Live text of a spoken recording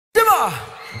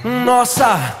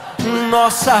Nossa,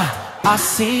 nossa,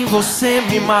 assim você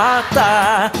me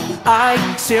mata. Ai,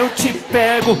 se eu te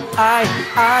pego, ai,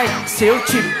 ai, se eu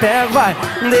te pego, vai.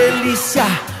 Delícia,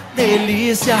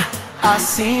 delícia,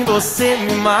 assim você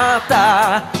me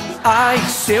mata. Ai,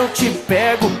 se eu te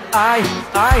pego, ai,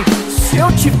 ai, se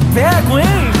eu te pego,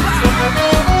 hein?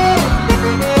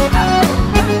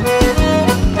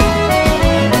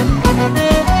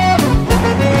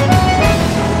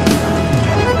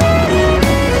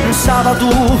 Sábado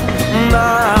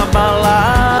na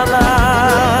balada,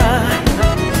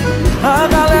 a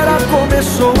galera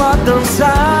começou a dançar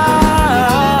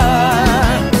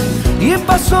e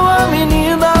passou a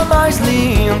menina mais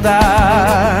linda.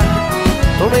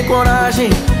 Tomei coragem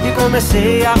e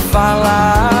comecei a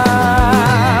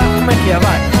falar. Como é que é,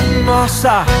 vai?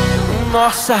 Nossa,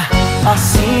 nossa,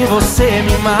 assim você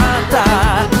me mata.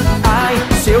 Ai,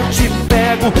 se eu te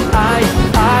pego, ai,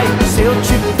 ai, se eu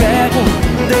te pego.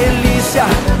 Delícia,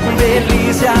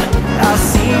 delícia,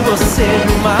 assim você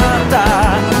me mata.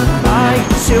 Ai,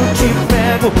 se eu te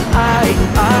pego, ai,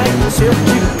 ai, se eu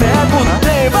te pego.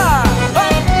 Tema!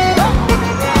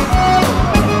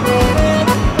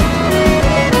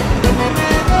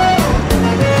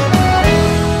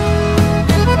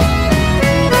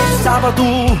 Sábado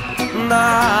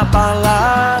na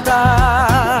balada,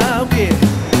 o quê?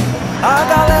 A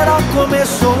galera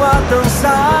começou a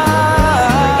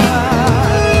dançar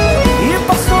e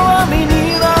passou a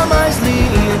menina mais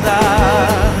linda.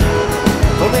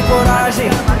 Tomei coragem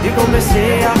e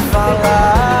comecei a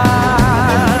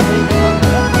falar.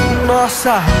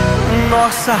 Nossa,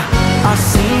 nossa,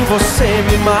 assim você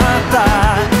me mata.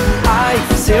 Ai,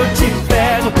 se eu te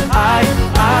pego, ai,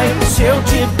 ai, se eu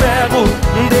te pego.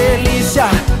 Delícia,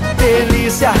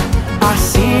 delícia,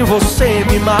 assim você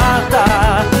me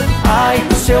mata. Ai,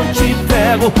 se eu te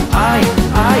pego, ai,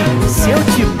 ai, se eu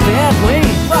te pego, hein?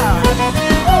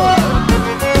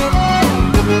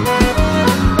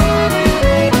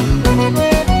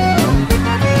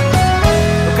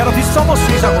 Eu quero ouvir só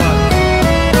vocês agora.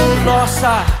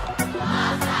 Nossa,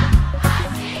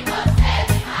 assim você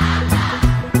me mata.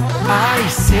 ai,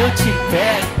 se eu te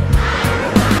pego.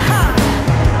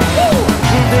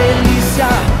 Delícia,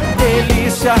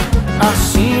 delícia,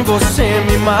 assim você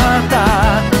me mata.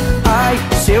 Ai,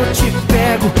 se eu te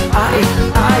pego, ai,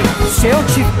 ai, se eu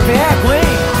te pego, hein?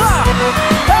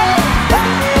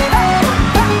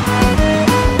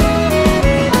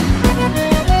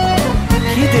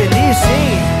 Que delícia,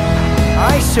 hein?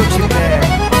 Ai, se eu te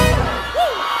pego.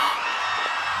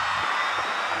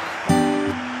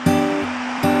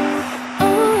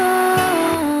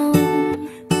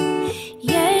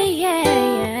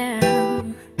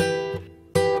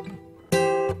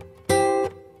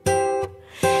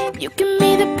 You give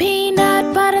me the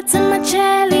peanut butter to my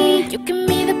jelly. You give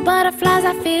me the butterflies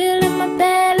I feel in my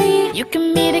belly. You give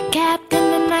me the captain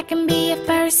and I can be a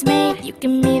first mate. You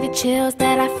give me the chills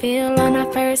that I feel on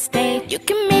our first date. You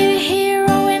give me the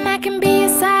hero and I can be a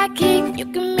sidekick. You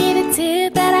give me the tear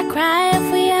that I cry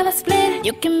if we ever split.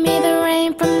 You give me the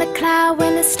rain from the cloud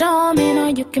when it's storming. Or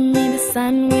you give me the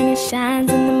sun when it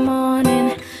shines in the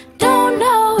morning. Don't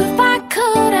know if I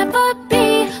could ever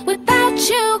be without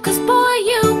you, 'cause boy,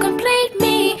 you complete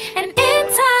me. And in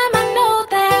time I know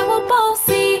that we'll both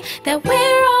see that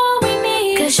we're all we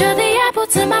need. 'Cause you're the apple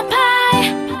to my pie,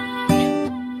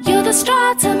 you're the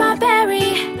straw to my berry,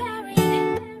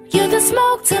 you're the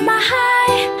smoke to my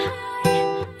high,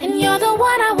 and you're the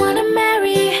one I wanna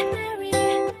marry.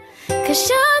 'Cause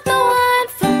you're the one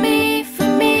for me,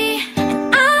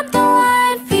 and I'm the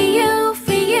one for you,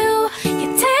 for you. You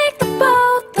take the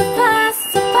both of us,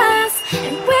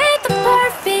 and we're the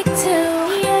perfect two,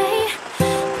 yeah.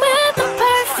 We're the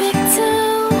perfect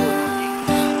two,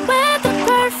 we're the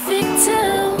perfect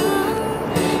two.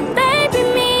 Baby,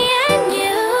 me and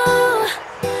you,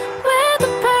 we're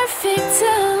the perfect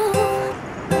two.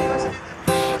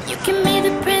 You give me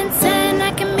the prince and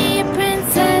I can be a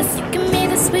princess. You give me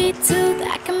the sweet tooth,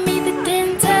 I can be the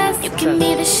dentist. You give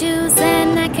me the shoes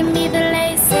and I can be the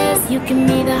laces. You give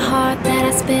me the heart that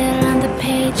I spill on the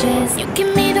pages. You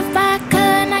give me the vodka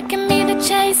and I can be the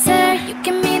chaser. You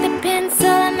give me the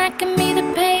pencil and I can be the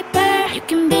paper. You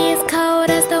can be as cold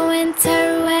as the winter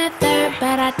weather,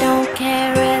 but I don't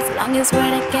care as long as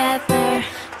we're together.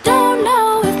 Don't know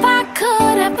if I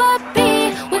could ever be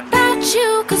without you,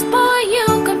 'cause boy, you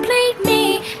complete me.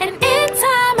 And in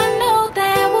time I know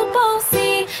that we'll both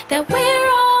see that we're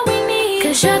all we need.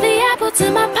 'Cause you're the apple to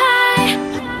my pie,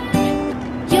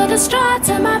 you're the straw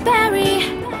to my berry,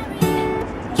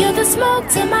 you're the smoke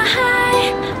to my high,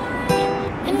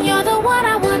 and you're the one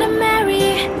I wanna marry.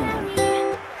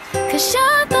 'Cause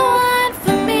you're the one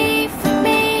for me,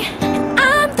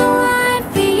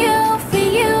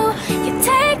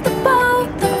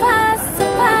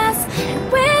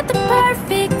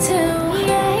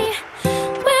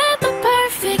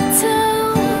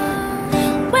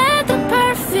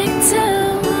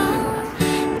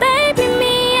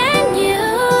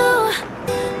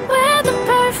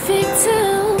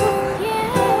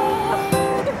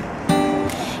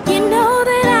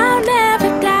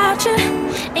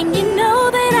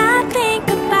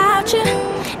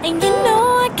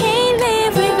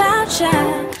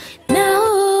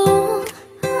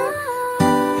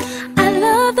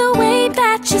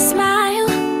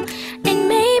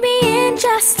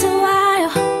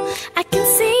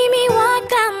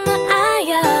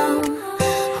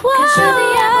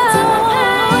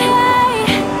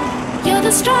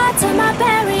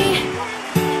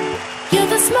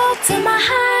 to my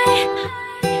high,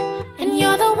 and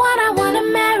you're the one I wanna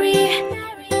marry.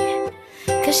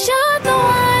 'Cause you're the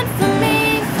one for me,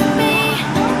 for me.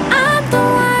 I'm the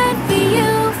one for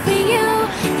you, for you.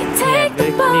 You take the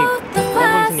both of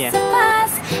us,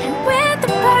 and we're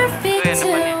the perfect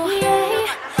two.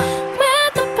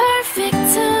 We're the perfect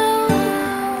two.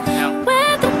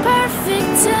 We're the perfect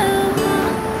two.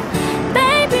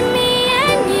 Baby, me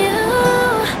and you.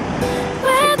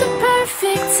 We're the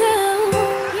perfect two.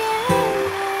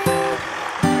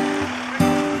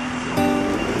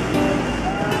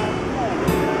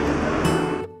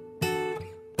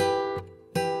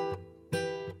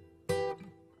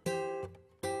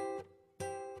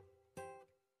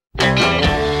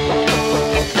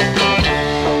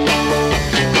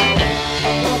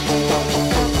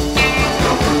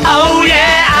 Oh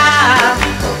yeah, I'll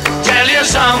tell you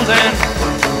something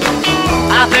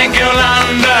I think you'll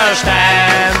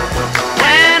understand.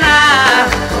 When I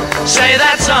say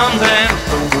that something,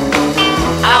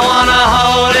 I wanna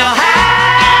hold your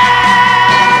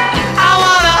hand. I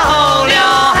wanna hold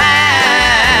your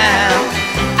hand.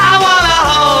 I wanna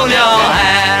hold your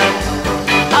hand.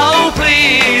 Oh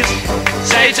please,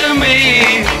 say to me,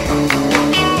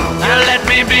 let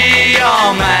me be your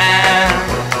man.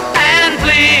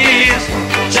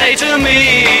 Say to me,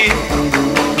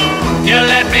 you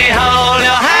let me hold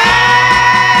your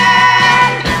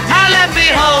hand. Let me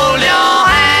hold your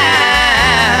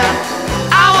hand.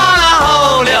 I wanna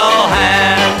hold your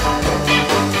hand.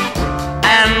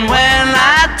 And when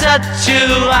I touch you,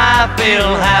 I feel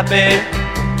happy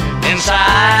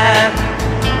inside.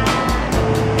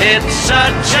 It's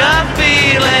such a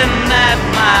feeling that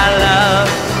my love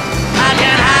I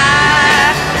can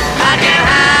hide. I can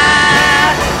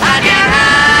hide. I can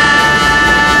hide.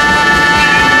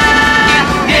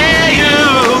 Yeah, you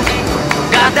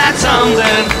got that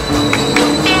something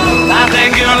I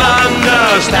think you'll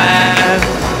understand.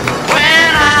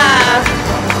 When I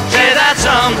say that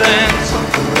something,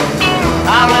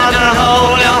 I wanna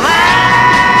hold your hand.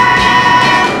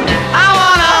 I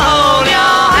wanna hold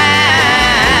your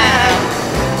hand.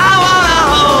 I wanna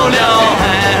hold your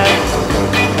hand.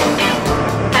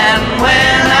 And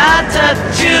when I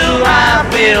touch you, I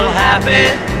feel happy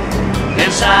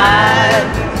inside.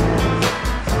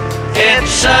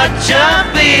 It's such a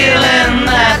feeling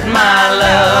that my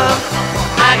love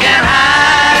I can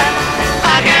hide.